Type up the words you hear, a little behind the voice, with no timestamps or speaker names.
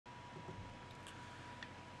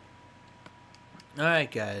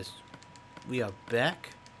Alright guys, we are back.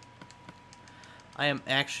 I am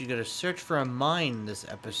actually going to search for a mine this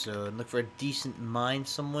episode. Look for a decent mine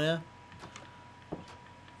somewhere.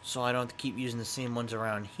 So I don't have to keep using the same ones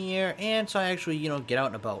around here. And so I actually, get out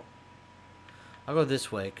and about. I'll go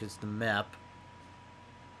this way because the map.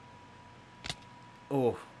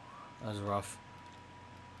 Oh, that was rough.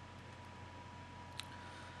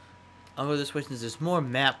 I'll go this way since there's more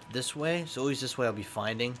map this way. So always this way I'll be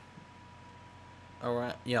finding.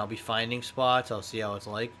 Alright, I'll be finding spots. I'll see how it's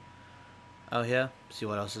like out here. See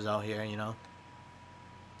what else is out here, I'm going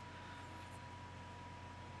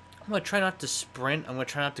to try not to sprint. I'm going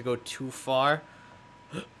to try not to go too far.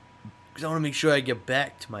 Because I want to make sure I get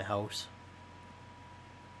back to my house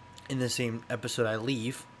in the same episode I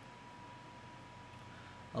leave.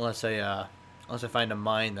 Unless I find a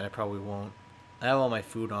mine that I probably won't. I have all my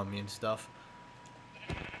food on me and stuff.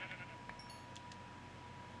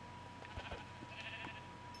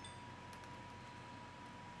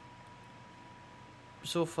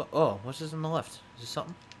 So far. Oh, what's this on the left? Is this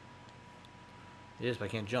something? It is, but I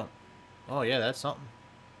can't jump. Oh yeah, that's something.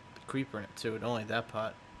 The creeper in it too. Don't like that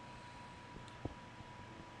part.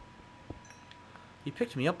 He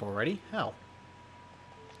picked me up already? How?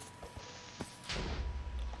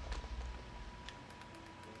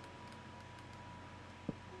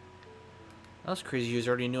 That was crazy. You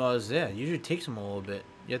already knew I was there. Usually it takes him a little bit.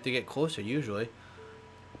 You have to get closer usually.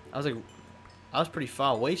 I was pretty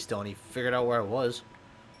far away still, and he figured out where I was.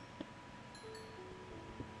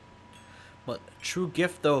 But true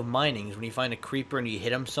gift though of mining is when you find a creeper and you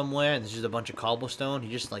hit him somewhere and there's just a bunch of cobblestone, he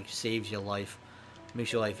just like saves your life.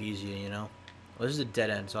 Makes your life easier, Well, this is a dead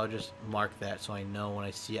end, so I'll just mark that so I know when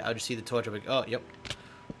I see it. I'll just see the torch, I'll be like, oh, yep.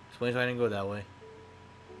 Explains why I didn't go that way.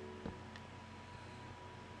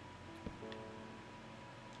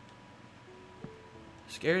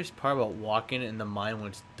 Scariest part about walking in the mine when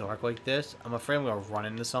it's dark like this, I'm afraid I'm going to run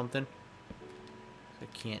into something. I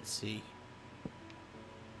can't see.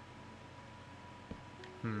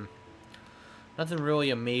 Nothing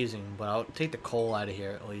really amazing, but I'll take the coal out of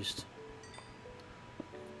here at least.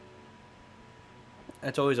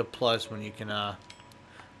 That's always a plus when you can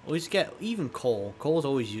always get even coal. Coal is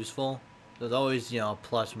always useful. There's always, a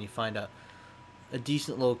plus when you find a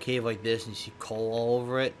decent little cave like this and you see coal all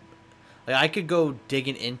over it. Like, I could go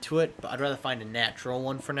digging into it, but I'd rather find a natural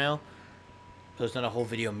one for now. So it's not a whole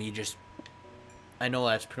video of me just... I know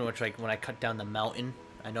that's pretty much like when I cut down the mountain.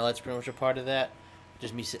 I know that's pretty much a part of that.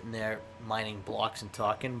 Just me sitting there mining blocks and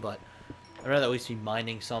talking, but I'd rather at least be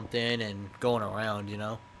mining something and going around,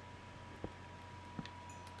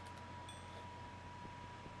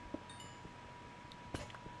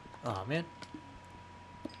 Oh man.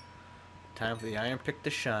 Time for the iron pick to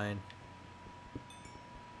shine.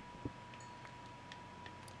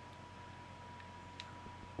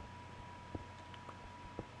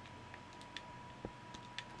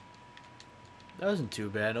 That wasn't too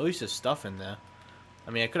bad. At least there's stuff in there. I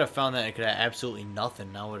mean, I could have found that and I could have absolutely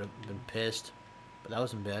nothing. I would have been pissed. But that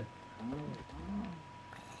wasn't bad.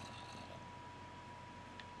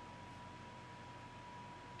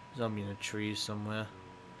 Zombie in the trees somewhere.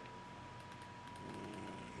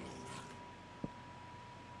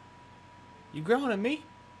 You growling at me?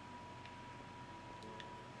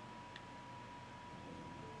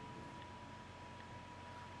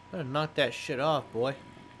 Better knock that shit off, boy.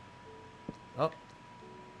 Oh.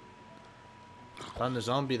 Found the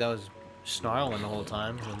zombie that was snarling the whole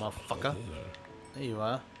time, you motherfucker. There you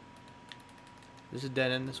are. This is a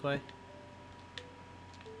dead end this way.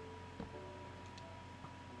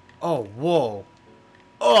 Oh, whoa.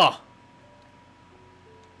 Oh!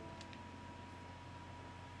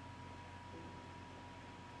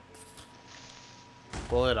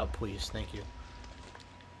 Blow it up, please. Thank you.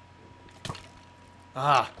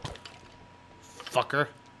 Ah. Fucker.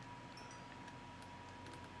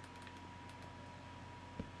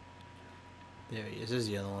 There he is. This is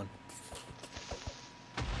the other one.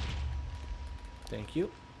 Thank you.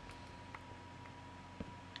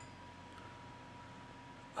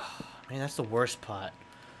 Oh, man, that's the worst part.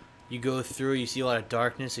 You go through, you see a lot of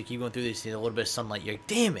darkness, you keep going through, you see a little bit of sunlight, you're like,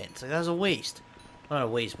 damn it! It's like, that was a waste. Not a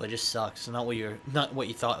waste, but it just sucks. It's not what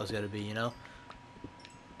you thought it was gonna be,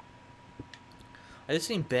 I just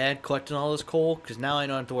seem bad collecting all this coal, because now I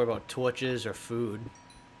don't have to worry about torches or food.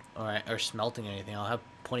 Or smelting anything. I'll have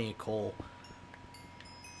plenty of coal.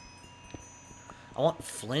 I want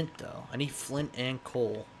flint, though. I need flint and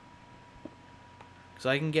coal. So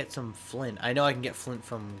I can get some flint. I know I can get flint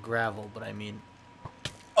from gravel, but I mean...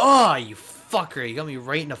 Oh, you fucker! You got me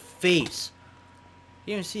right in the face!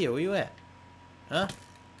 You didn't even see it. Where you at? Huh?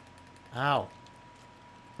 Ow.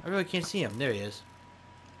 I really can't see him. There he is.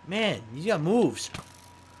 Man, you got moves.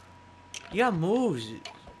 You got moves, you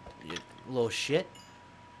little shit.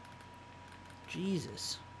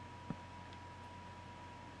 Jesus.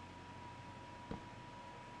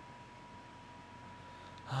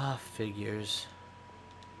 Ah, figures.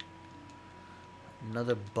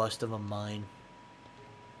 Another bust of a mine.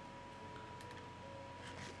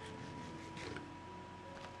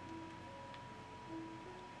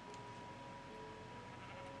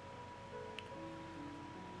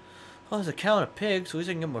 Oh, there's a cow and a pig, so at least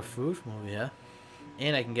I can get more food from over here.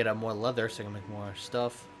 And I can get more leather, so I can make more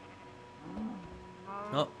stuff.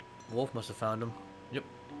 Oh, wolf must have found him. Yep.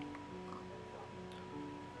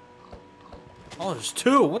 Oh, there's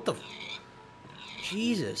two! What the...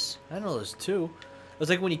 Jesus. I didn't know there's two. It was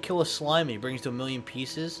like when you kill a slime and he brings to 1,000,000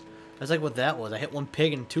 pieces. That's like what that was. I hit one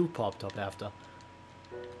pig and two popped up after.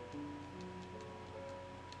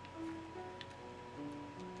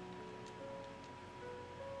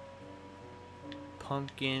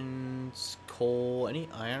 Pumpkins, coal, any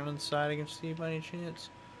iron on the side I can see by any chance?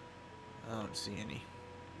 I don't see any.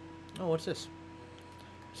 Oh, what's this?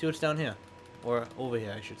 See what's down here. Or over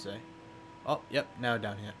here, I should say. Oh, yep, now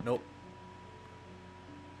down here. Nope.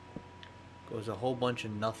 Goes a whole bunch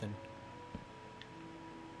of nothing.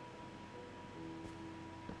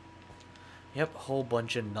 Yep, whole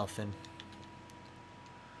bunch of nothing.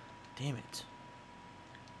 Damn it.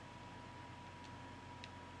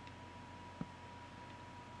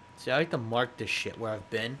 See, I like to mark this shit where I've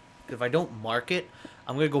been. Because if I don't mark it,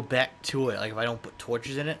 I'm going to go back to it. Like, if I don't put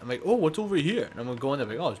torches in it, I'm like, oh, what's over here? And I'm going to go in there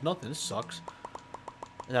and be like, oh, there's nothing. This sucks.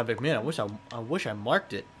 And I'm like, man, I wish I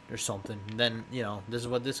marked it or something. And then, you know, this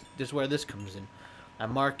is where this comes in. I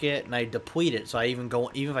mark it and I deplete it. So I even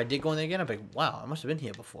if I did go in there again, I'm like, wow, I must have been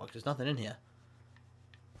here before. Because there's nothing in here.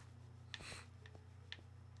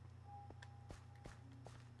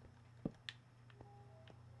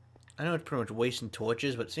 I know it's pretty much wasting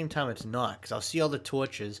torches, but at the same time it's not. Because I'll see all the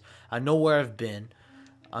torches. I know where I've been.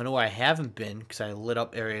 I know where I haven't been because I lit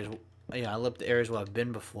up areas. You know, I lit up the areas where I've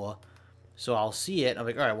been before. So I'll see it. I'm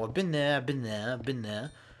like, alright, well, I've been there, I've been there, I've been there.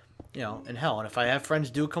 You know, and hell, and if I have friends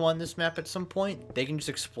do come on this map at some point, they can just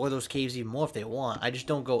explore those caves even more if they want. I just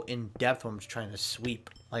don't go in depth when I'm just trying to sweep.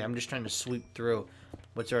 Like, I'm just trying to sweep through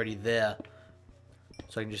what's already there.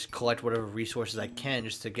 So I can just collect whatever resources I can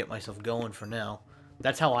just to get myself going for now.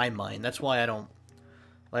 That's how I mine. That's why I don't...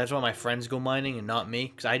 Like, that's why my friends go mining and not me.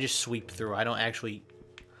 Because I just sweep through. I don't actually...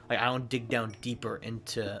 Like, I don't dig down deeper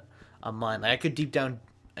into a mine. Like, I could deep down...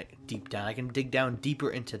 I can dig down deeper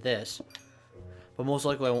into this. But most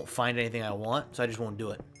likely I won't find anything I want. So I just won't do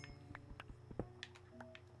it.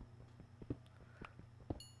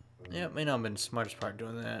 Yeah, it may not have been the smartest part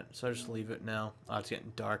doing that. So I just leave it now. Oh, it's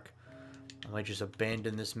getting dark. I might just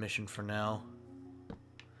abandon this mission for now.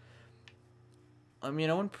 I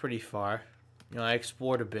mean, I went pretty far. You know, I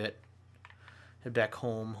explored a bit. Head back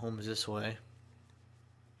home. Home is this way.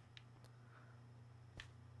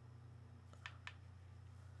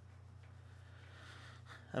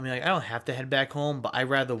 I mean, like, I don't have to head back home, but I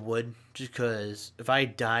rather would. Just because if I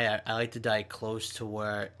die, I like to die close to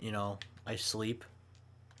where, you know, I sleep.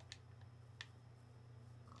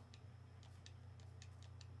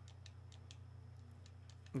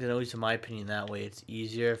 Then, at least in my opinion, that way it's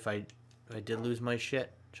easier if I did lose my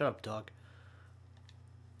shit. Shut up, dog.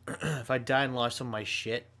 If I died and lost some of my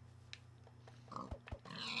shit.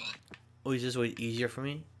 Oh, is this way easier for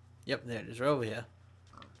me? Yep, there it is, right over here.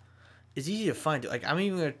 It's easy to find. Like, I'm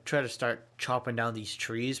even going to try to start chopping down these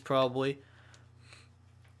trees, probably.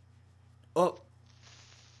 Oh.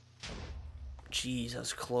 Jeez,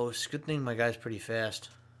 that's close. Good thing my guy's pretty fast.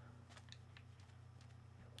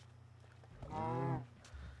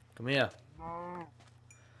 Come here.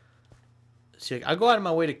 See, like, I go out of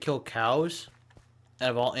my way to kill cows out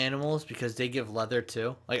of all animals because they give leather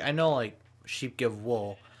too. Like, I know, like, sheep give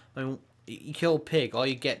wool. I mean, you kill a pig, all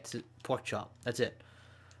you get is pork chop. That's it.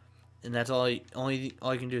 And that's all you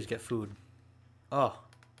can do is get food. Oh.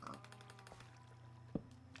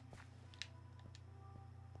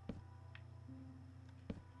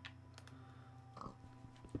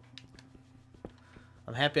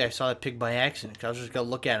 I'm happy I saw that pig by accident, because I was just going to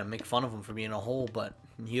look at him and make fun of him for being a hole, but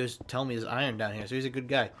he was telling me there's iron down here, so he's a good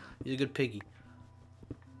guy. He's a good piggy.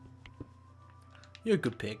 You're a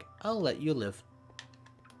good pig. I'll let you live.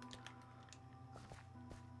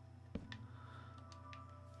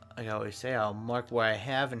 Like I always say, I'll mark where I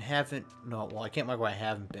have and haven't... No, well, I can't mark where I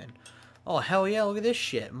haven't been. Oh, hell yeah, look at this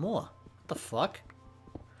shit. More. What the fuck?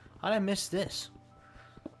 How did I miss this?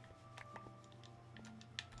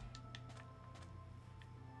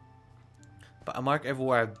 But I mark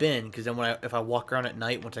everywhere I've been, because then if I walk around at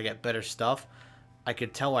night, once I get better stuff, I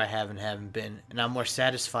could tell where I haven't been, and I'm more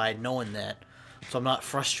satisfied knowing that. So I'm not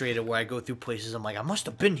frustrated where I go through places. I'm like, I must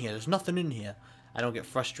have been here. There's nothing in here. I don't get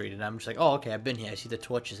frustrated. I'm just like, oh, okay, I've been here. I see the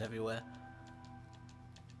torches everywhere.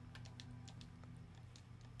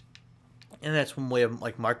 And that's one way of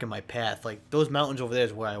like marking my path. Like those mountains over there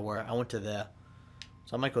is where I were. I went to there.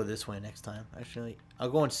 So I might go this way next time. Actually, I'll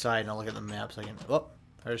go inside and I'll look at the map so I can... Oh,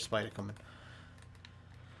 there's a spider coming.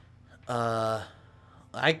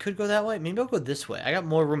 I could go that way. Maybe I'll go this way. I got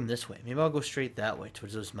more room this way. Maybe I'll go straight that way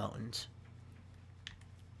towards those mountains.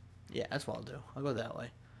 Yeah, that's what I'll do. I'll go that way.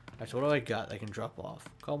 Alright, so what do I got I can drop off?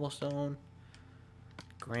 Cobblestone.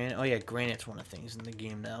 Granite. Oh yeah, granite's one of the things in the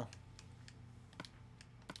game now.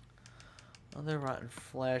 Other rotten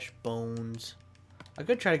flesh, bones. I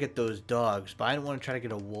could try to get those dogs, but I didn't want to try to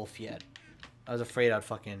get a wolf yet. I was afraid I'd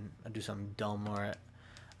do something dumb or I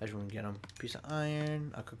just wouldn't get them. Piece of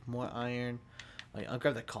iron. I'll cook more iron. I'll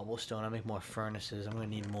grab the cobblestone. I'll make more furnaces. I'm gonna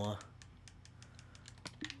need more.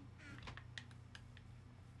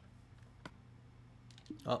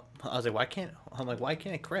 Oh, I was like, why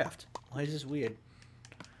can't I craft? Why is this weird?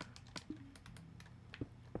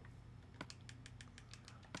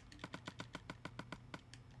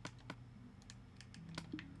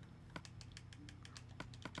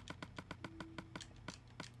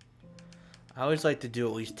 I always like to do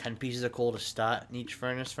at least 10 pieces of coal to start in each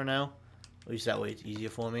furnace for now. At least that way it's easier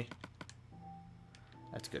for me.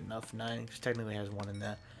 That's good enough. 9, because technically it has 1 in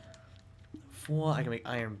there. 4, I can make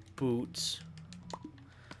iron boots.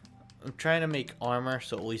 I'm trying to make armor,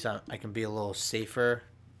 so at least I can be a little safer.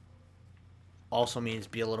 Also means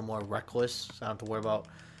be a little more reckless, so I don't have to worry about,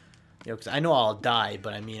 you know, because I know I'll die,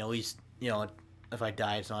 but I mean, at least, you know, if I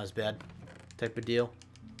die, it's not as bad type of deal.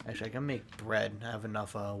 Actually, I can make bread. I have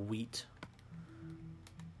enough wheat.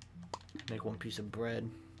 Make 1 piece of bread.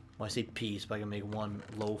 Well, I say piece, but I can make 1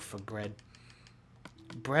 loaf of bread.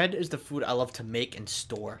 Bread is the food I love to make and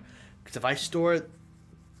store. Because if I store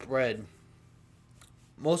bread,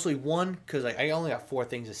 mostly 1, because I only got 4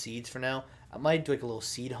 things of seeds for now. I might do like a little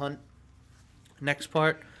seed hunt next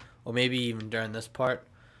part, or maybe even during this part.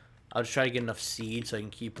 I'll just try to get enough seeds so I can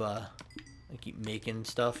keep making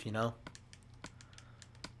stuff, you know.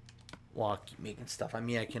 Well, I'll keep making stuff. I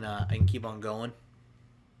mean, I can keep on going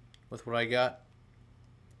with what I got.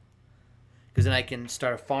 Because then I can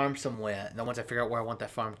start a farm somewhere, and then once I figure out where I want that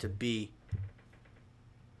farm to be,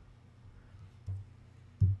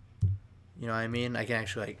 you know what I mean? I can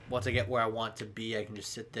actually, like, once I get where I want to be, I can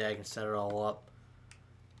just sit there, I can set it all up,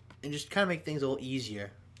 and just kind of make things a little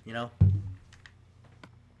easier, you know?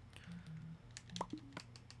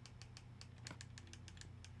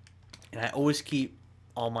 And I always keep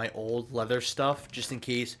all my old leather stuff, just in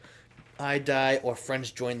case I die or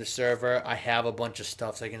friends join the server. I have a bunch of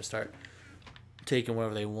stuff so I can start taking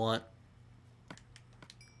whatever they want.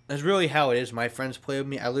 That's really how it is. My friends play with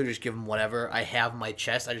me. I literally just give them whatever. I have my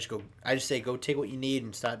chest. I just say, go take what you need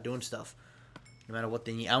and start doing stuff. No matter what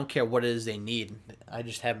they need. I don't care what it is they need. I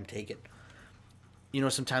just have them take it. You know,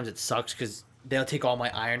 sometimes it sucks because they'll take all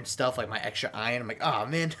my iron stuff, like my extra iron. I'm like, oh,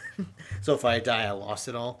 man. So if I die, I lost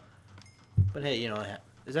it all. But hey, you know,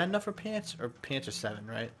 is that enough for pants? Or pants are 7,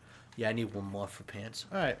 right? Yeah, I need 1 more for pants.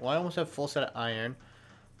 Alright, well, I almost have a full set of iron.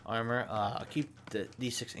 Armor. I'll keep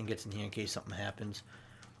these 6 ingots in here in case something happens.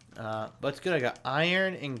 But it's good. I got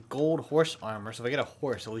iron and gold horse armor. So if I get a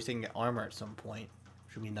horse, at least I can get armor at some point.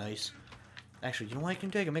 Should be nice. Actually, you know what I can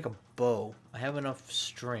do? I can make a bow. I have enough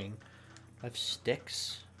string. I have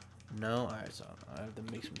sticks. No? Alright, so I have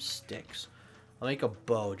to make some sticks. I'll make a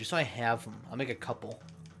bow, just so I have them. I'll make a couple.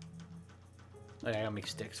 Okay, I gotta make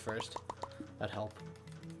sticks first. That'd help.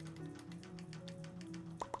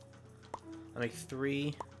 I'll make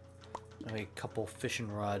 3. I'll make a couple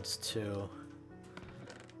fishing rods, too.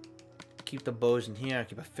 Keep the bows in here. I'll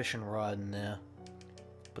keep a fishing rod in there.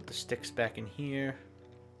 Put the sticks back in here.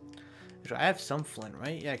 Actually, I have some flint,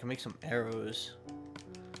 right? Yeah, I can make some arrows.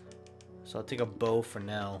 So I'll take a bow for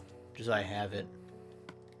now, just so I have it.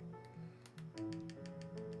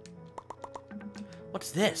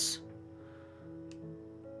 What's this?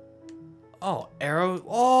 Oh, arrow.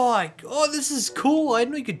 Oh, this is cool. I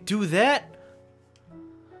didn't know you could do that.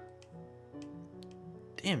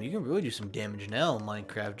 Damn, you can really do some damage now in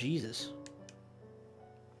Minecraft. Jesus.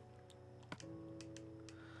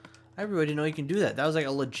 I really didn't know you can do that. That was like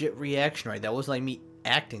a legit reaction, right? That wasn't like me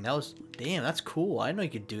acting. That was... Damn, that's cool. I didn't know you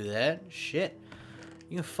could do that. Shit.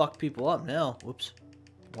 You can fuck people up now. Whoops.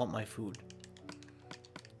 Want my food.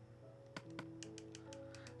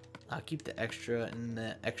 I'll keep the extra and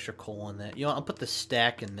the extra coal in there. You know, I'll put the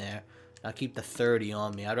stack in there I'll keep the 30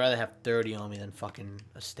 on me. I'd rather have 30 on me than fucking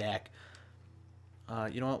a stack.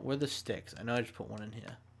 You know what? Where are the sticks? I know I just put one in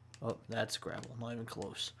here. Oh, that's gravel. Not even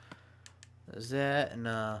close. There's that, and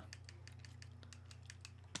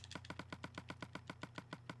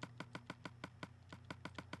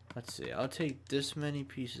let's see. I'll take this many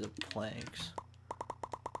pieces of planks.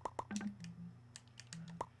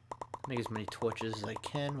 Make as many torches as I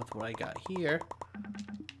can with what I got here.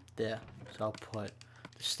 There. So I'll put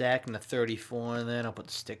the stack and the 34 in there, and I'll put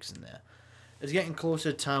the sticks in there. It's getting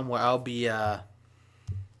closer to time where I'll be,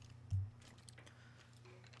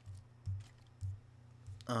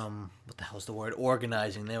 what the hell's the word?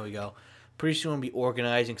 Organizing. There we go. Pretty soon I'll be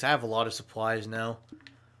organizing, because I have a lot of supplies now.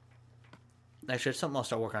 Actually, it's something I'll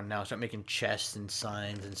start working on now. Start making chests and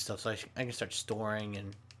signs and stuff, so I can start storing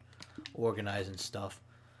and organizing stuff.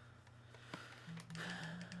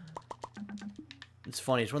 It's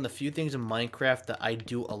funny. It's one of the few things in Minecraft that I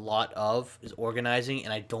do a lot of is organizing,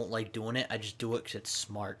 and I don't like doing it. I just do it because it's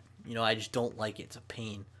smart. You know, I just don't like it. It's a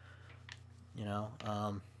pain. You know,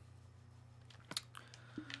 I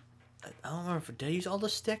don't remember if did I use all the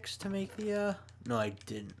sticks to make the no, I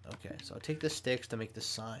didn't. Okay, so I'll take the sticks to make the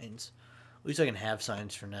signs. At least I can have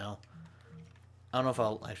signs for now. I don't know if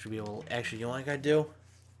I'll actually be able to, actually, you know what I gotta do?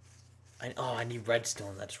 I need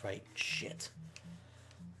redstone, that's right. Shit.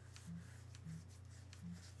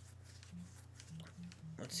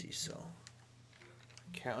 Let's see, so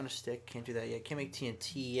carrot on a stick, can't do that yet. Can't make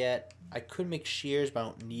TNT yet. I could make shears, but I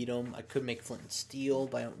don't need them. I could make flint and steel,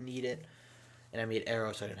 but I don't need it. And I made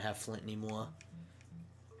arrows, so I didn't have flint anymore.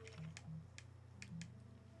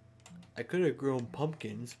 I could have grown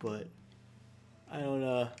pumpkins, but I don't,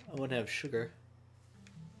 I wouldn't have sugar.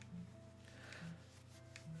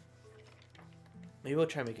 Maybe I'll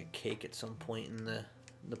try to make a cake at some point in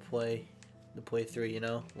the playthrough, you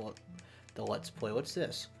know? Well, the Let's Play. What's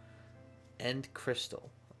this? End crystal.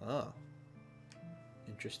 Oh.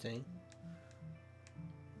 Interesting.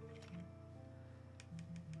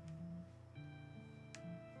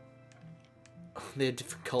 They had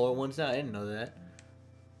different color ones now. I didn't know that.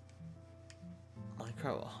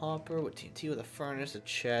 Minecart with a hopper, with TNT with a furnace, a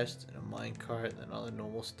chest, and a minecart, and then all the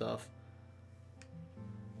normal stuff.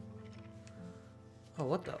 Oh,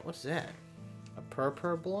 what's that? A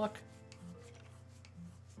purple block?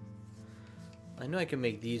 I know I can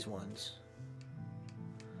make these ones.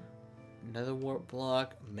 Another warp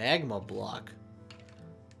block, magma block.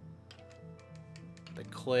 The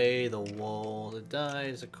clay, the wool, the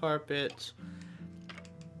dyes, the carpets.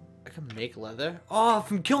 I can make leather. Oh,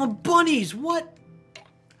 from killing bunnies! What?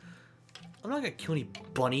 I'm not gonna kill any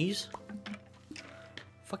bunnies.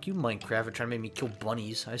 Fuck you, Minecraft, for trying to make me kill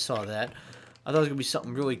bunnies. I saw that. I thought it was gonna be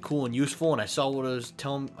something really cool and useful, and I saw what it was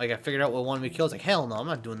telling. Like, I figured out what it wanted me to kill. I was like, hell no, I'm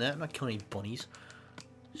not doing that. I'm not killing any bunnies.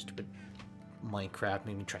 Stupid Minecraft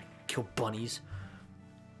made me try to kill bunnies.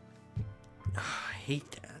 I hate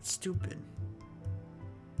that. That's stupid.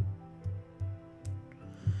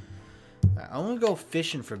 I want to go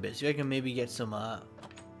fishing for a bit. See if I can maybe get some,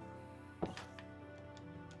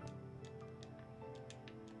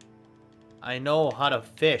 I know how to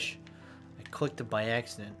fish. I clicked it by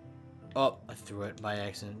accident. Oh, I threw it by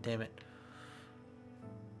accident. Damn it.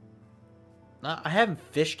 I haven't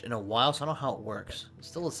fished in a while, so I don't know how it works. It's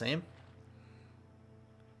still the same.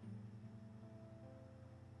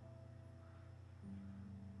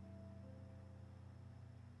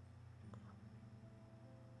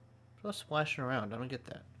 What's splashing around? I don't get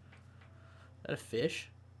that. Is that a fish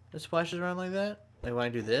that splashes around like that? Like when I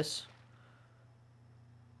do this?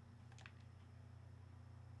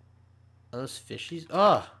 Are those fishies?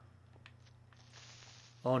 Ah!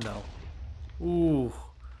 Oh no. Ooh.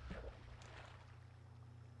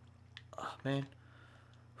 Oh man.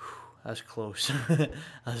 Whew, that was close. That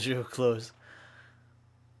was real close.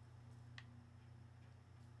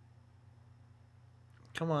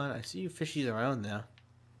 Come on, I see you fishies around there.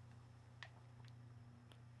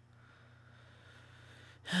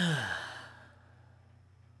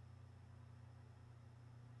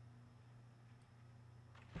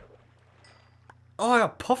 Oh, I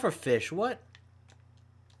got puffer fish. What?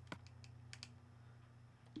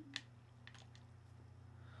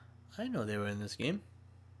 I didn't know they were in this game.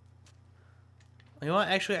 You know what?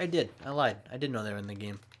 Actually, I did. I lied. I did know they were in the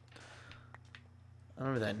game. I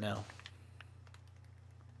remember that now.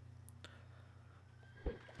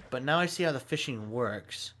 But now I see how the fishing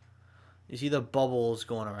works. You see the bubbles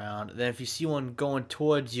going around. Then if you see one going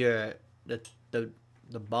towards your the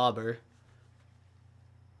bobber,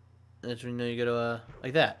 that's when you know you gotta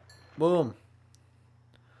like that. Boom.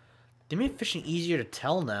 They made fishing easier to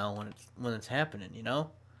tell now when it's happening, you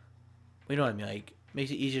know? You know what I mean? Like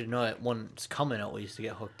Makes it easier to know that one's coming at least to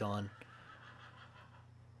get hooked on.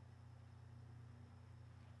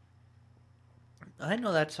 I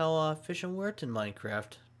know that's how fishing worked in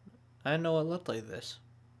Minecraft. I know it looked like this.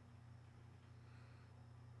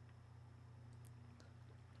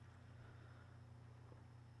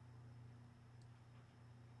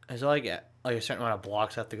 Is it like a certain amount of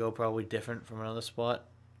blocks have to go probably different from another spot?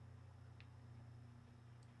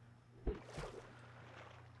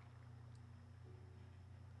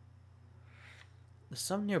 There's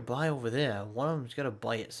some nearby over there. One of them's got to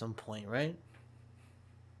bite at some point, right?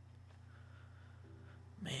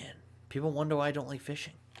 Man, people wonder why I don't like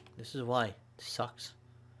fishing. This is why. It sucks.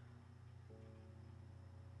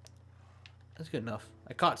 That's good enough.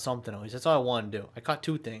 I caught something always. That's all I wanted to do. I caught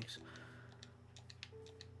 2 things.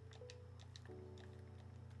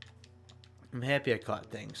 I'm happy I caught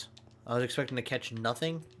things. I was expecting to catch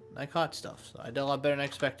nothing. I caught stuff, so I did a lot better than I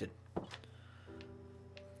expected.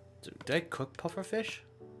 Did I cook pufferfish?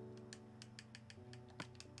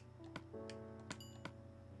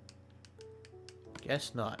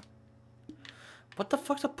 Guess not. What the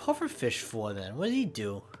fuck's a pufferfish for then? What does he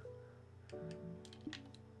do?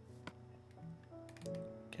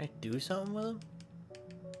 Can I do something with him?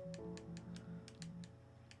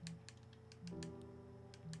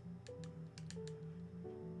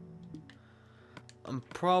 I'm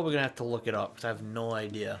probably gonna have to look it up because I have no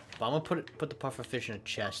idea. But I'm gonna put the pufferfish in a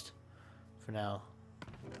chest for now.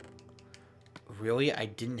 Really? I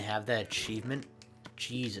didn't have that achievement?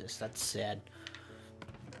 Jesus, that's sad.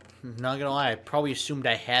 Not gonna lie, I probably assumed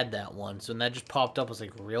I had that one. So when that just popped up, I was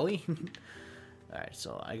like, really? Alright,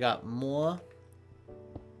 so I got more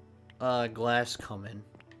glass coming.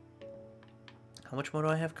 How much more do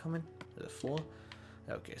I have coming? Is it 4?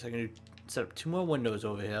 Okay, so I can set up 2 more windows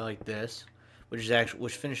over here like this.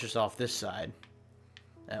 Which finishes off this side.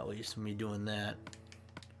 At least me doing that.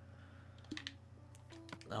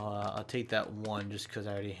 I'll take that one just because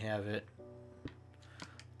I already have it.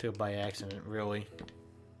 Took it by accident, really.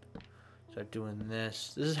 Start doing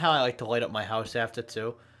this. This is how I like to light up my house after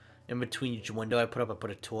too. In between each window I put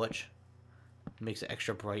a torch. It makes it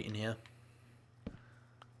extra bright in here.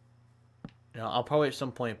 You know, I'll probably at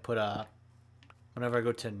some point put whenever I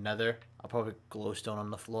go to Nether, I'll probably put glowstone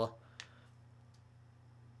on the floor.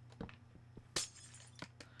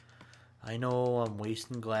 I know I'm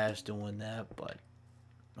wasting glass doing that, but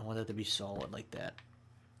I want that to be solid like that.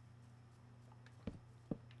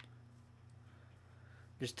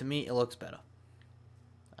 Just to me, it looks better.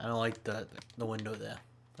 I don't like the window there,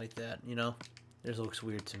 like that, you know? It just looks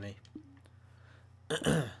weird to me.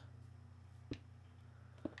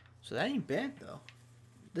 So that ain't bad, though.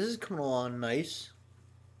 This is coming along nice.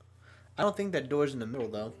 I don't think that door's in the middle,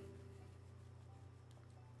 though.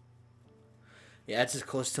 Yeah, that's as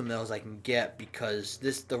close to the middle as I can get because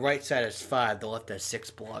the right side has 5, the left has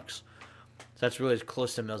 6 blocks. So that's really as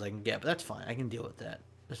close to the middle as I can get, but that's fine. I can deal with that.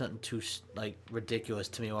 There's nothing too, like, ridiculous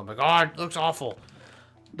to me where I'm like, oh, it looks awful.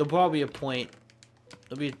 There'll probably be a point,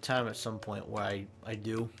 there'll be a time at some point where I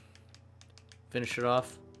do finish it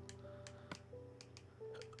off.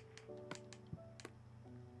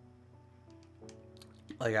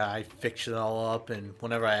 Like, I fix it all up, and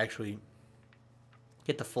whenever I actually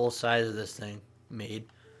get the full size of this thing made.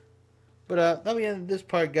 But that'll be the end of this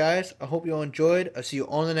part, guys. I hope you all enjoyed. I'll see you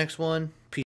on the next one.